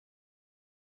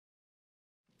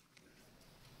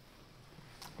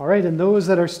All right, and those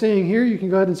that are staying here, you can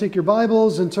go ahead and take your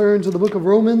Bibles and turn to the book of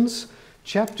Romans,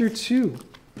 chapter 2.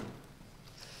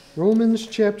 Romans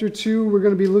chapter 2, we're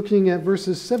going to be looking at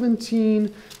verses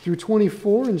 17 through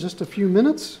 24 in just a few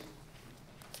minutes.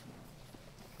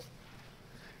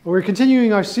 We're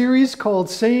continuing our series called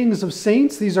Sayings of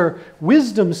Saints. These are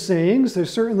wisdom sayings. They're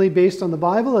certainly based on the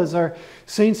Bible, as our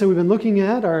saints that we've been looking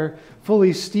at are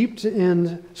fully steeped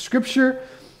in Scripture.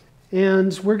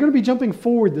 And we're going to be jumping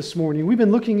forward this morning. We've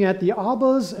been looking at the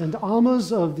Abbas and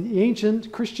Ammas of the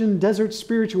ancient Christian desert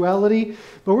spirituality,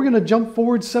 but we're going to jump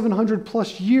forward 700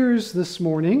 plus years this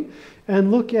morning and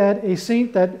look at a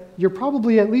saint that you're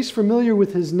probably at least familiar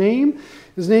with his name.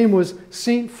 His name was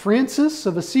Saint Francis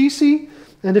of Assisi.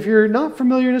 And if you're not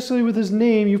familiar necessarily with his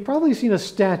name, you've probably seen a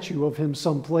statue of him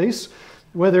someplace,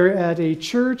 whether at a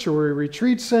church or a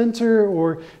retreat center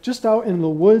or just out in the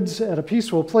woods at a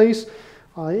peaceful place.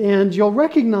 And you'll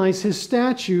recognize his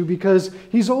statue because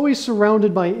he's always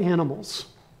surrounded by animals.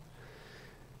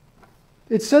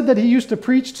 It's said that he used to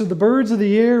preach to the birds of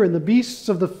the air and the beasts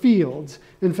of the field.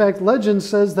 In fact, legend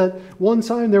says that one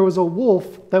time there was a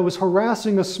wolf that was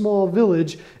harassing a small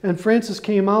village, and Francis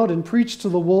came out and preached to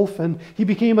the wolf, and he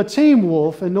became a tame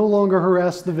wolf and no longer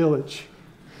harassed the village.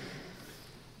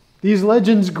 These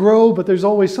legends grow, but there's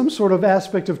always some sort of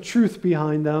aspect of truth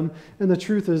behind them, and the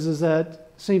truth is that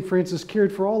St. Francis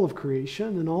cared for all of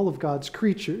creation and all of God's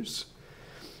creatures.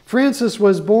 Francis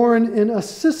was born in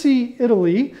Assisi,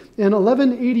 Italy in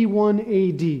 1181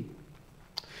 AD.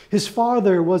 His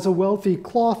father was a wealthy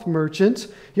cloth merchant.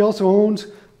 He also owned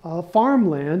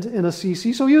farmland in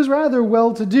Assisi, so he was rather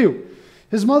well-to-do.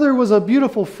 His mother was a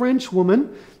beautiful French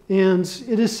woman, and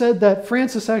it is said that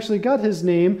Francis actually got his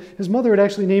name. His mother had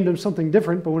actually named him something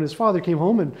different, but when his father came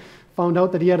home and found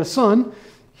out that he had a son,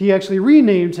 he actually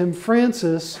renamed him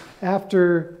Francis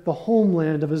after the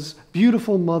homeland of his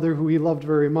beautiful mother, who he loved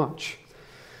very much.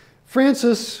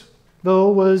 Francis, though,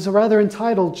 was a rather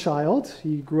entitled child.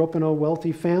 He grew up in a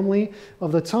wealthy family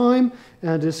of the time,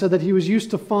 and it is said that he was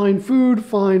used to fine food,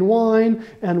 fine wine,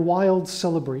 and wild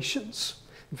celebrations.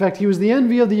 In fact, he was the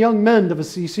envy of the young men of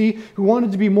Assisi who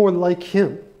wanted to be more like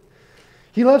him.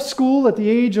 He left school at the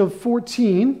age of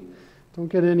 14. Don't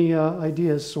get any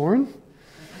ideas, Soren.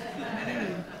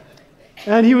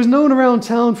 And he was known around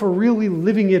town for really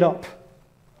living it up.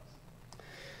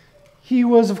 He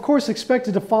was, of course,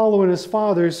 expected to follow in his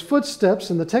father's footsteps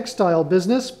in the textile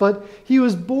business, but he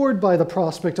was bored by the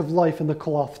prospect of life in the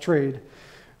cloth trade.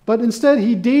 But instead,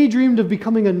 he daydreamed of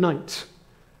becoming a knight.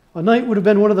 A knight would have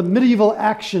been one of the medieval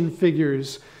action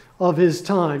figures of his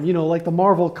time, like the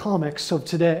Marvel comics of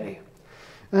today.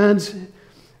 And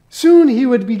soon he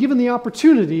would be given the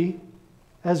opportunity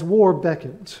as war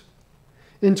beckoned.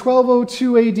 In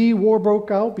 1202 AD, war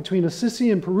broke out between Assisi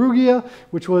and Perugia,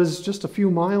 which was just a few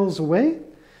miles away.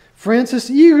 Francis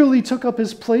eagerly took up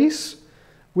his place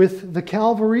with the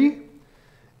cavalry,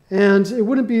 and it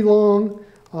wouldn't be long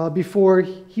before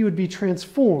he would be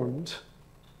transformed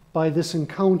by this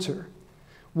encounter.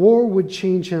 War would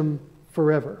change him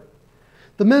forever.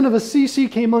 The men of Assisi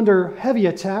came under heavy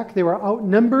attack. They were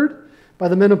outnumbered by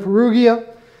the men of Perugia,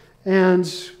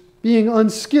 and being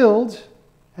unskilled,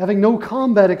 having no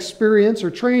combat experience or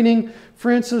training,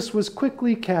 Francis was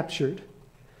quickly captured.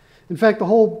 In fact, the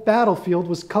whole battlefield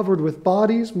was covered with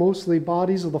bodies, mostly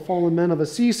bodies of the fallen men of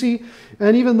Assisi,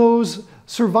 and even those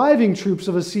surviving troops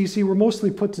of Assisi were mostly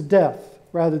put to death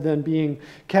rather than being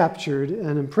captured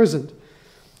and imprisoned.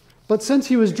 But since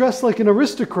he was dressed like an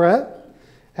aristocrat,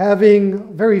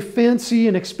 having very fancy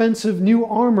and expensive new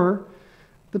armor,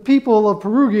 the people of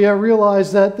Perugia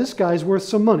realized that this guy's worth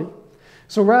some money.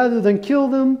 So rather than kill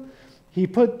them, they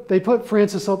put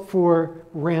Francis up for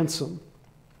ransom.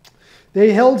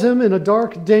 They held him in a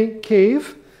dark, dank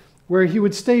cave where he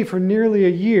would stay for nearly a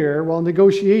year while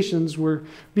negotiations were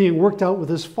being worked out with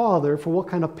his father for what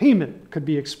kind of payment could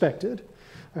be expected.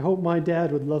 I hope my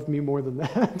dad would love me more than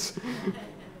that.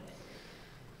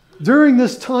 During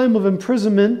this time of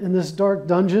imprisonment in this dark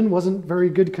dungeon, wasn't very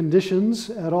good conditions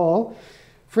at all,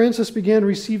 Francis began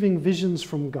receiving visions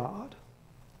from God.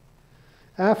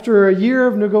 After a year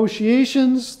of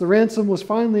negotiations, the ransom was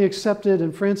finally accepted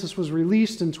and Francis was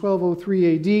released in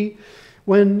 1203 AD.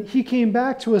 When he came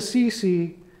back to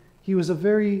Assisi, he was a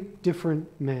very different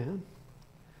man.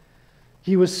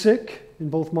 He was sick in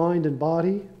both mind and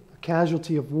body, a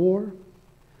casualty of war.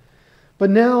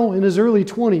 But now, in his early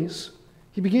 20s,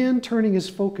 he began turning his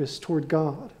focus toward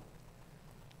God.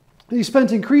 He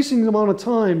spent increasing amount of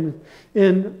time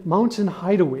in mountain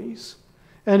hideaways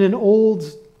and in old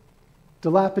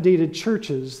dilapidated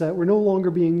churches that were no longer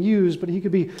being used, but he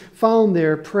could be found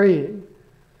there praying.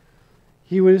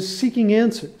 He was seeking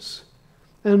answers.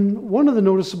 And one of the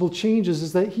noticeable changes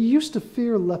is that he used to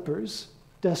fear lepers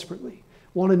desperately,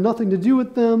 wanted nothing to do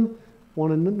with them,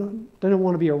 didn't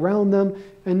want to be around them,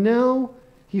 and now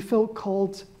he felt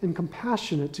called and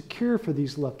compassionate to care for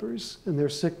these lepers and their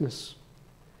sickness.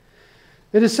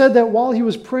 It is said that while he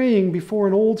was praying before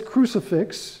an old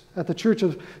crucifix at the church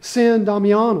of San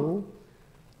Damiano,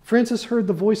 Francis heard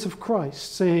the voice of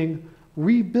Christ saying,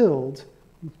 "Rebuild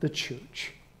the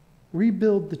church.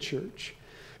 Rebuild the church."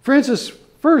 Francis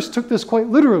first took this quite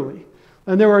literally,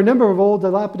 and there were a number of old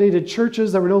dilapidated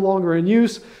churches that were no longer in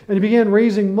use, and he began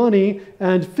raising money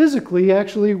and physically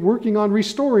actually working on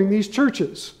restoring these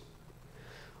churches.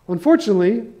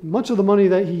 Unfortunately, much of the money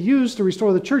that he used to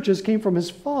restore the churches came from his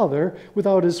father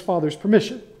without his father's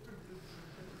permission.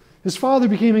 His father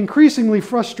became increasingly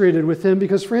frustrated with him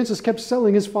because Francis kept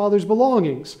selling his father's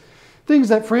belongings. Things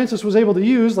that Francis was able to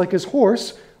use, like his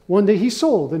horse, one day he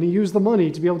sold, and he used the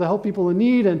money to be able to help people in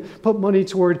need and put money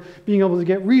toward being able to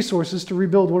get resources to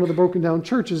rebuild one of the broken down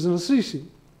churches in Assisi.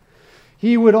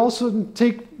 He would also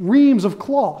take reams of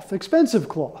cloth, expensive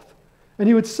cloth, and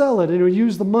he would sell it, and he would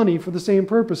use the money for the same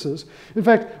purposes. In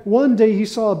fact, one day he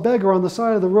saw a beggar on the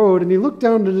side of the road, and he looked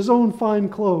down at his own fine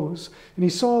clothes, and he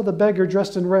saw the beggar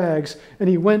dressed in rags, and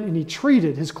he went and he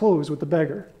traded his clothes with the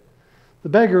beggar. The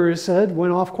beggar, it is said,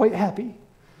 went off quite happy.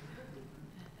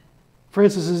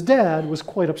 Francis's dad was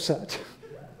quite upset.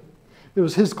 It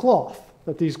was his cloth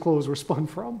that these clothes were spun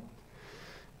from.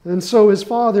 And so his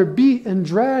father beat and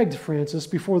dragged Francis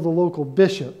before the local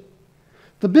bishop.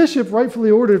 The bishop rightfully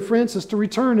ordered Francis to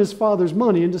return his father's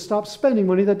money and to stop spending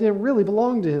money that didn't really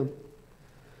belong to him.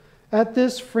 At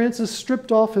this, Francis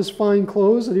stripped off his fine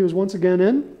clothes that he was once again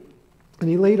in, and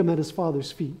he laid them at his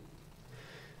father's feet.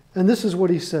 And this is what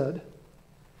he said.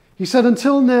 He said,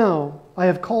 "Until now, I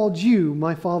have called you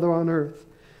my Father on earth,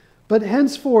 but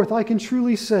henceforth I can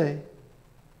truly say,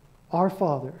 Our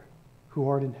Father, who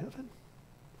art in heaven."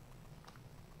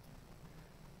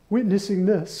 Witnessing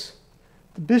this,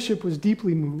 the bishop was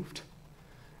deeply moved,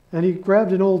 and he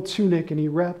grabbed an old tunic and he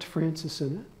wrapped Francis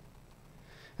in it.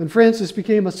 And Francis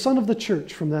became a son of the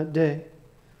church from that day.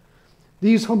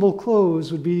 These humble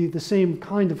clothes would be the same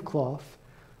kind of cloth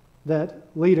that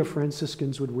later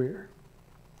Franciscans would wear.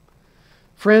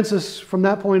 Francis, from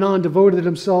that point on, devoted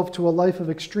himself to a life of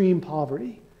extreme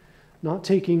poverty, not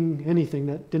taking anything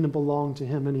that didn't belong to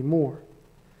him anymore.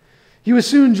 He was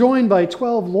soon joined by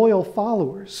 12 loyal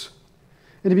followers,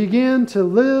 and he began to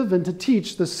live and to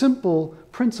teach the simple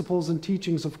principles and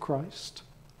teachings of Christ.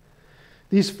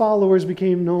 These followers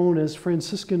became known as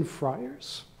Franciscan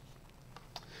friars,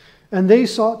 and they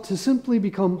sought to simply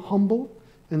become humble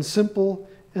and simple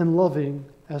and loving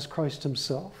as Christ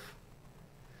himself.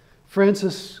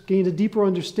 Francis gained a deeper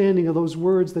understanding of those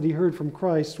words that he heard from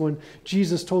Christ when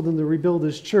Jesus told him to rebuild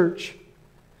his church.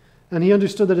 And he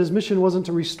understood that his mission wasn't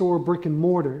to restore brick and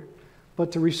mortar,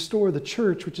 but to restore the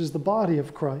church, which is the body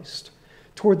of Christ,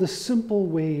 toward the simple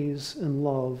ways and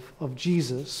love of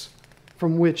Jesus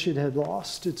from which it had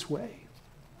lost its way.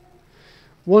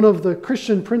 One of the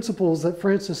Christian principles that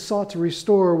Francis sought to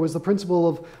restore was the principle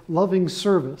of loving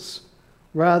service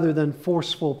rather than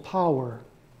forceful power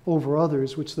over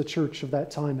others, which the church of that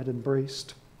time had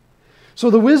embraced. So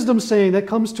the wisdom saying that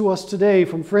comes to us today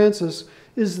from Francis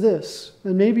is this,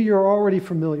 and maybe you're already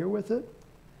familiar with it. It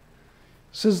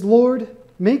says, "Lord,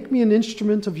 make me an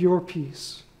instrument of your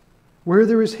peace. Where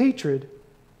there is hatred,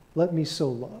 let me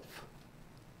sow love."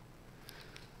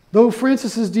 Though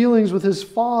Francis's dealings with his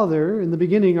father in the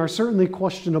beginning are certainly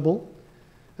questionable,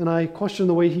 and I question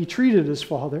the way he treated his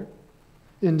father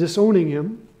in disowning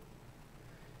him,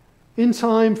 in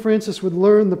time, Francis would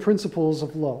learn the principles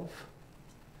of love.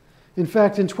 In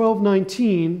fact, in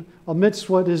 1219, amidst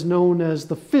what is known as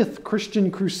the Fifth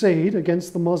Christian Crusade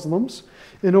against the Muslims,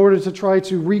 in order to try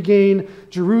to regain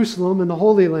Jerusalem and the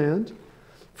Holy Land,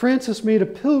 Francis made a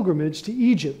pilgrimage to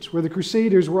Egypt, where the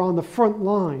Crusaders were on the front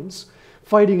lines,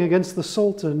 fighting against the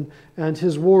Sultan and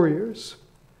his warriors.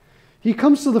 He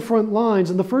comes to the front lines,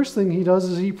 and the first thing he does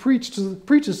is he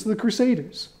preaches to the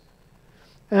Crusaders.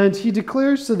 And he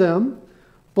declares to them,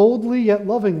 boldly yet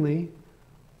lovingly,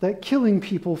 that killing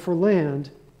people for land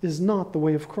is not the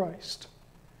way of Christ.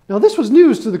 Now, this was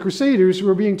news to the Crusaders, who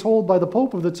were being told by the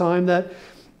Pope of the time that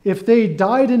if they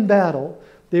died in battle,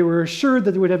 they were assured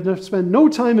that they would have to spend no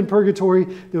time in purgatory,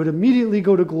 they would immediately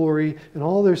go to glory, and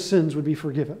all their sins would be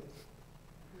forgiven.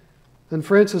 And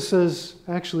Francis says,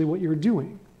 actually, what you're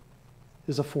doing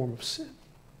is a form of sin.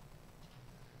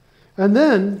 And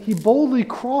then he boldly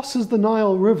crosses the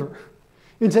Nile River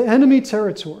into enemy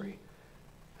territory,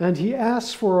 and he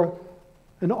asks for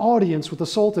an audience with the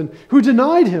Sultan, who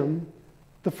denied him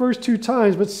the first 2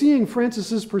 times, but seeing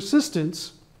Francis's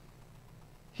persistence,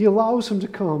 he allows him to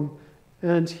come,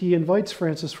 and he invites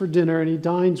Francis for dinner, and he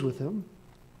dines with him.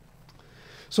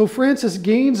 So Francis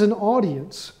gains an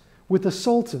audience with the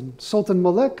Sultan, Sultan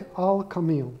Malek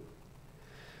al-Kamil.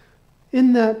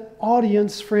 In that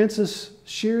audience, Francis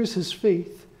shares his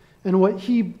faith and what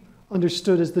he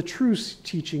understood as the true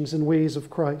teachings and ways of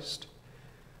Christ.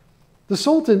 The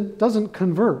Sultan doesn't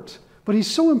convert, but he's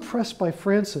so impressed by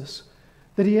Francis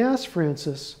that he asks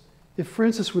Francis if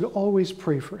Francis would always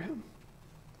pray for him.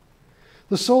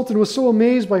 The Sultan was so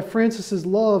amazed by Francis's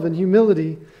love and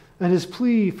humility and his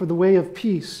plea for the way of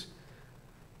peace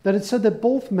that it said that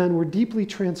both men were deeply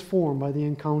transformed by the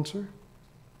encounter.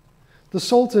 The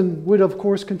Sultan would, of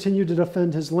course, continue to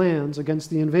defend his lands against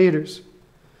the invaders.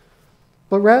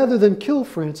 But rather than kill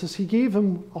Francis, he gave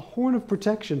him a horn of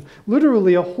protection,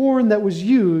 literally a horn that was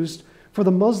used for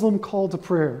the Muslim call to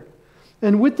prayer.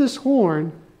 And with this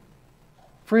horn,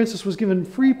 Francis was given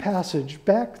free passage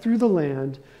back through the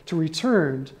land to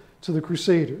return to the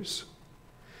Crusaders.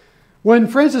 When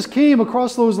Francis came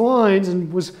across those lines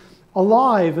and was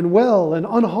alive and well and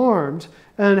unharmed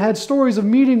and had stories of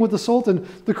meeting with the Sultan,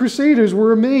 the Crusaders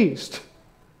were amazed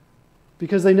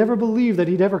because they never believed that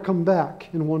he'd ever come back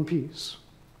in one piece.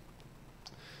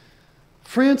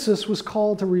 Francis was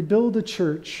called to rebuild a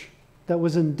church that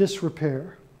was in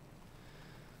disrepair.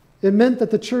 It meant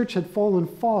that the church had fallen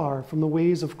far from the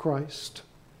ways of Christ.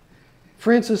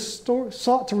 Francis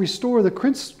sought to restore the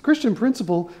Christian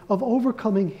principle of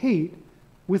overcoming hate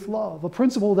with love, a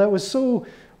principle that was so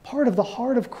part of the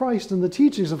heart of Christ and the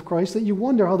teachings of Christ that you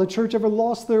wonder how the church ever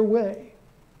lost their way.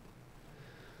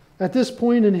 At this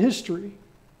point in history,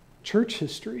 church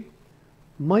history,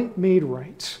 might made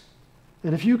right.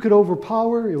 And if you could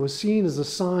overpower, it was seen as a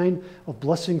sign of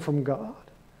blessing from God.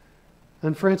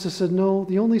 And Francis said, no,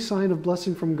 the only sign of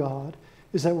blessing from God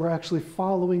is that we're actually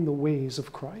following the ways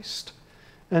of Christ.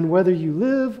 And whether you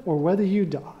live or whether you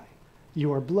die,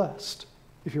 you are blessed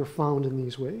if you're found in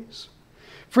these ways.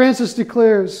 Francis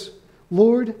declares,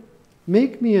 Lord,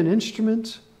 make me an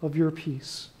instrument of your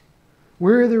peace.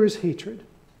 Where there is hatred,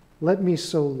 let me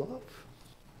sow love.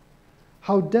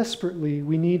 How desperately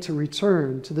we need to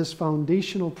return to this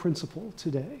foundational principle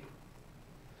today.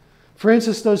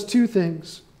 Francis does two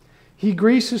things. He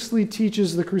graciously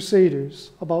teaches the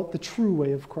Crusaders about the true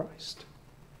way of Christ,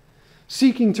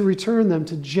 seeking to return them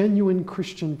to genuine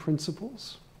Christian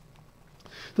principles.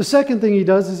 The second thing he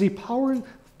does is he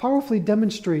powerfully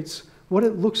demonstrates what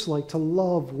it looks like to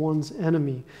love one's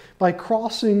enemy by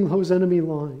crossing those enemy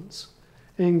lines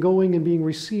and going and being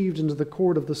received into the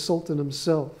court of the Sultan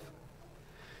himself.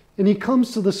 And he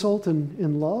comes to the Sultan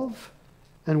in love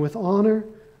and with honor,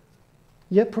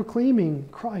 yet proclaiming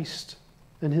Christ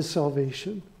and his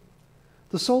salvation.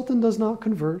 The Sultan does not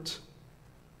convert,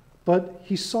 but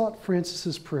he sought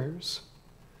Francis's prayers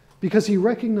because he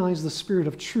recognized the spirit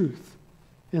of truth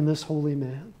in this holy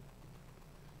man.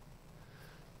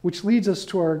 Which leads us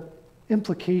to our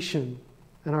implication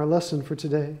and our lesson for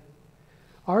today.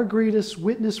 Our greatest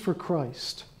witness for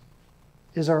Christ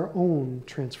is our own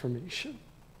transformation.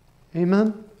 Amen?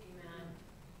 Amen.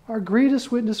 Our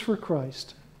greatest witness for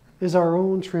Christ is our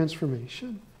own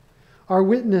transformation. Our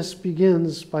witness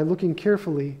begins by looking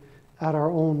carefully at our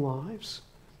own lives.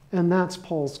 And that's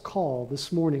Paul's call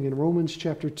this morning in Romans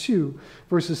chapter 2,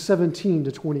 verses 17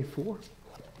 to 24.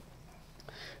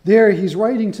 There he's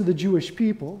writing to the Jewish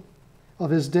people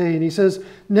of his day, and he says,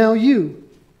 now you,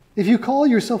 if you call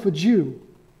yourself a Jew,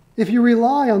 if you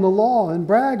rely on the law and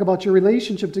brag about your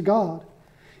relationship to God,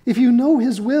 if you know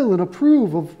his will and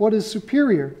approve of what is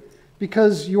superior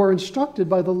because you are instructed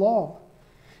by the law,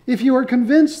 if you are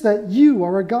convinced that you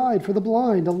are a guide for the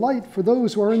blind, a light for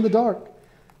those who are in the dark,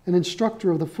 an instructor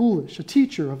of the foolish, a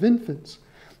teacher of infants,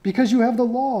 because you have the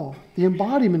law, the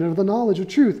embodiment of the knowledge of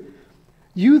truth,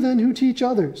 you then who teach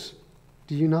others,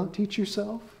 do you not teach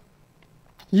yourself?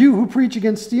 You who preach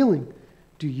against stealing,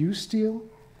 do you steal?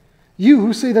 You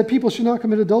who say that people should not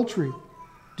commit adultery,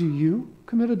 do you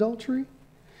commit adultery?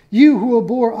 You who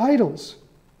abhor idols,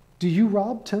 do you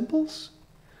rob temples?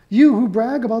 You who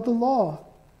brag about the law,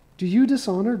 do you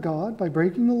dishonor God by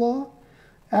breaking the law?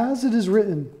 As it is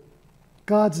written,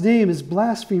 God's name is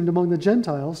blasphemed among the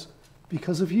Gentiles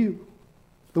because of you.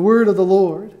 The word of the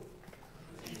Lord.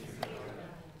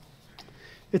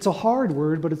 It's a hard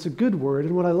word, but it's a good word.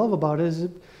 And what I love about it is,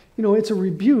 it's a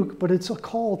rebuke, but it's a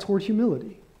call toward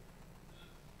humility,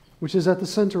 which is at the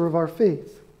center of our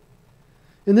faith.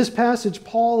 In this passage,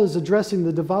 Paul is addressing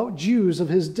the devout Jews of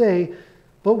his day,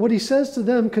 but what he says to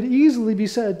them could easily be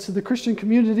said to the Christian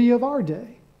community of our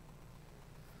day.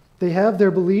 They have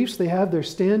their beliefs, they have their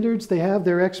standards, they have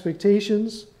their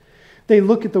expectations. They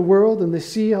look at the world and they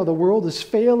see how the world is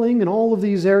failing in all of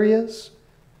these areas.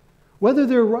 Whether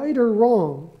they're right or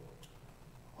wrong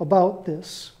about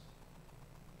this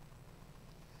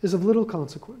is of little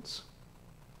consequence.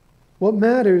 What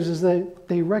matters is that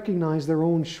they recognize their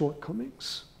own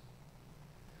shortcomings.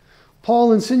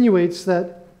 Paul insinuates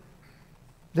that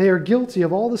they are guilty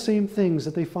of all the same things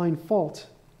that they find fault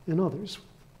in others.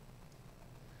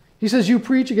 He says, you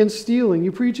preach against stealing,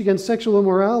 you preach against sexual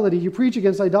immorality, you preach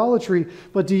against idolatry,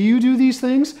 but do you do these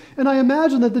things? And I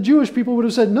imagine that the Jewish people would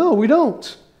have said, no, we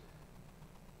don't.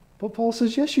 But Paul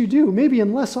says, yes, you do, maybe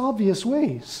in less obvious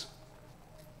ways.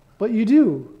 But you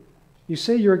do. You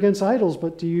say you're against idols,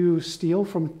 but do you steal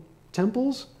from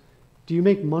temples? Do you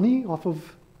make money off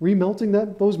of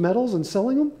remelting those metals and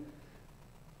selling them?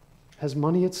 Has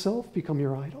money itself become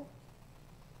your idol?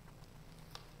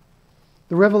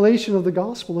 The revelation of the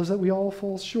gospel is that we all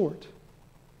fall short,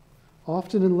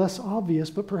 often in less obvious,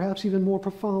 but perhaps even more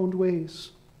profound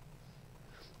ways.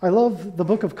 I love the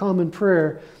Book of Common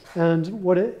Prayer and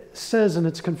what it says in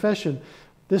its confession.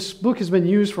 This book has been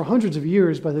used for hundreds of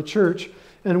years by the church,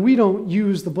 and we don't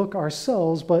use the book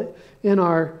ourselves, but in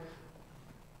our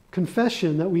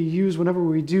confession that we use whenever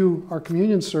we do our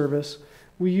communion service,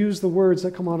 we use the words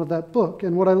that come out of that book.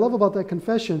 And what I love about that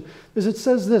confession is it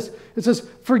says this. It says,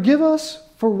 forgive us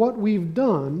for what we've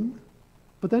done,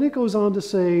 but then it goes on to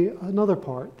say another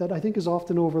part that I think is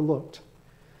often overlooked,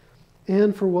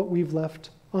 and for what we've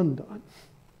left undone.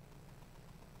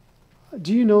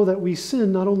 Do you know that we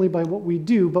sin not only by what we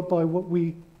do, but by what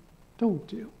we don't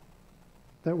do,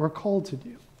 that we're called to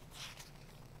do?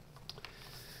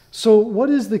 So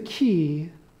what is the key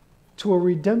to a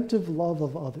redemptive love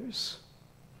of others?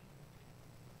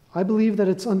 I believe that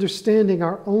it's understanding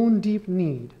our own deep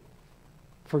need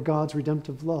for God's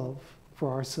redemptive love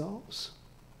for ourselves.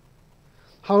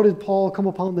 How did Paul come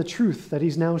upon the truth that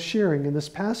he's now sharing in this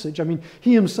passage? I mean,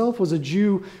 he himself was a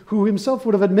Jew who himself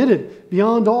would have admitted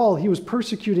beyond all he was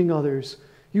persecuting others.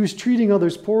 He was treating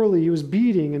others poorly. He was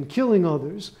beating and killing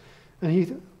others. And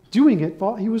he, doing it,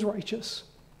 thought he was righteous.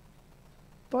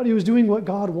 Thought he was doing what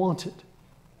God wanted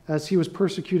as he was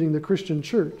persecuting the Christian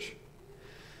church.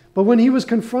 But when he was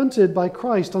confronted by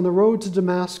Christ on the road to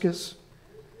Damascus,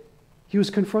 he was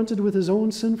confronted with his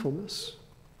own sinfulness.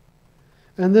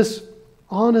 And this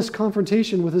honest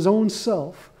confrontation with his own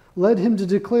self led him to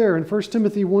declare in 1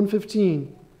 Timothy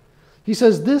 1:15, he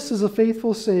says, this is a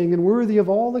faithful saying and worthy of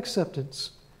all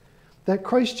acceptance, that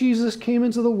Christ Jesus came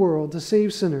into the world to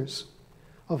save sinners,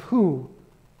 of whom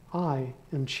I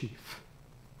am chief.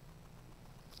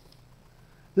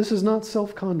 This is not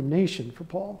self-condemnation for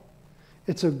Paul.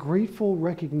 It's a grateful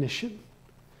recognition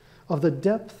of the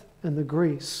depth and the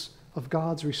grace of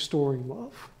God's restoring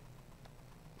love.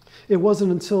 It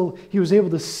wasn't until he was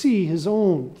able to see his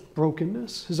own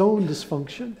brokenness, his own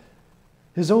dysfunction,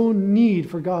 his own need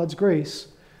for God's grace,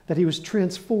 that he was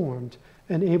transformed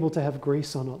and able to have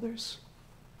grace on others.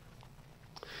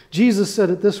 Jesus said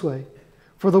it this way,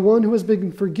 for the one who has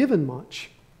been forgiven much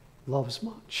loves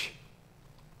much.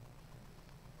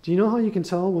 Do you know how you can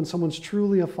tell when someone's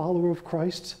truly a follower of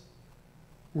Christ?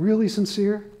 Really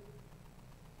sincere?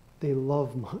 They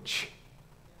love much.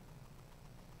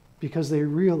 Because they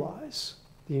realize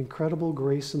the incredible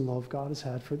grace and love God has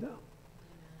had for them.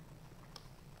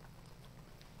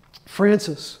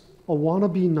 Francis, a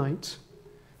wannabe knight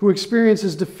who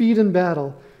experiences defeat in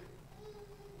battle,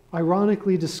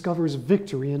 ironically discovers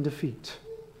victory in defeat.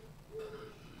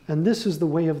 And this is the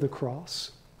way of the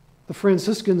cross. The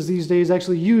Franciscans these days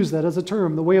actually use that as a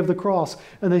term, the way of the cross,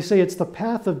 and they say it's the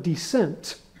path of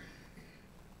descent,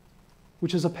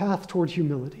 which is a path toward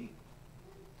humility.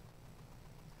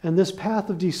 And this path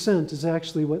of descent is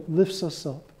actually what lifts us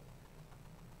up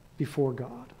before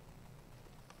God.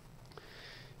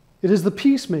 It is the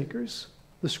peacemakers,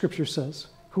 the scripture says,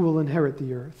 who will inherit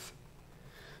the earth.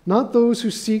 Not those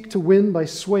who seek to win by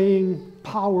swaying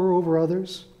power over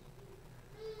others.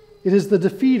 It is the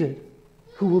defeated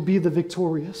who will be the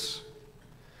victorious.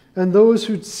 And those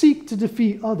who seek to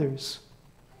defeat others,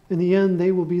 in the end,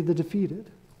 they will be the defeated.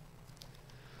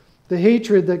 The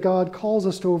hatred that God calls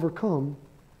us to overcome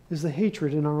is the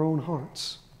hatred in our own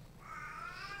hearts.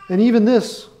 And even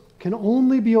this can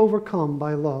only be overcome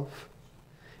by love,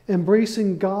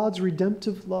 embracing God's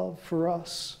redemptive love for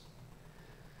us.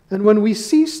 And when we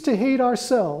cease to hate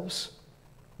ourselves,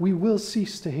 we will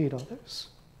cease to hate others.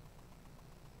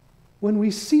 When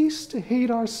we cease to hate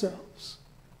ourselves,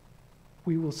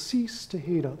 we will cease to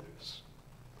hate others.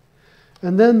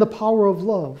 And then the power of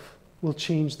love will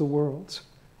change the world,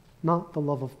 not the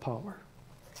love of power.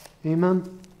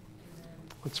 Amen?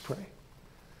 Let's pray.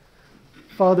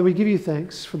 Father, we give you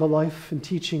thanks for the life and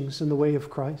teachings in the way of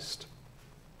Christ.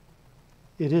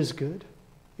 It is good.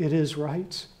 It is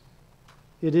right.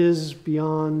 It is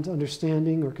beyond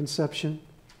understanding or conception.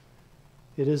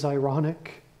 It is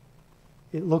ironic.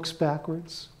 It looks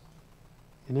backwards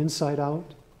and inside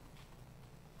out.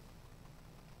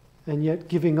 And yet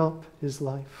giving up his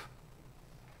life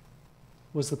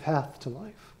was the path to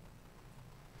life.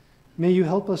 May you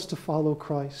help us to follow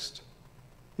Christ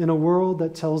in a world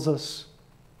that tells us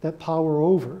that power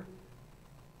over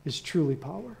is truly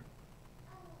power.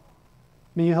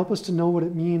 May you help us to know what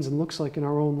it means and looks like in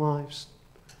our own lives,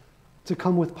 to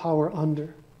come with power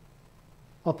under,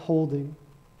 upholding,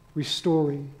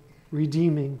 restoring,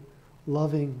 redeeming,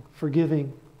 loving,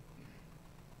 forgiving,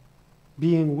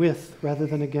 being with rather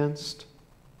than against,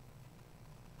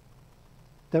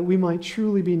 that we might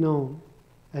truly be known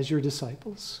as your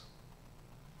disciples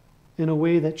in a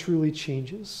way that truly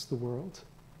changes the world.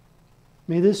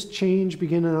 May this change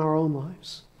begin in our own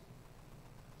lives.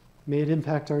 May it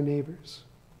impact our neighbors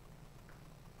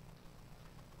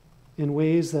in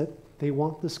ways that they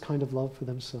want this kind of love for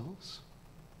themselves.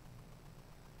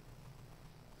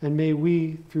 And may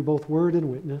we, through both word and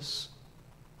witness,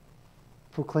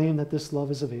 proclaim that this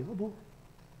love is available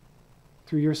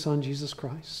through your Son, Jesus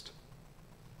Christ,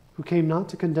 who came not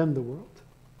to condemn the world,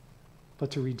 but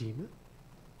to redeem it.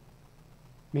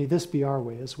 May this be our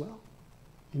way as well.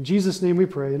 In Jesus' name we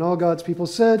pray. And all God's people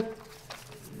said,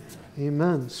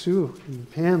 Amen. Sue and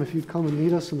Pam, if you'd come and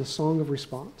lead us in the song of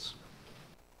response.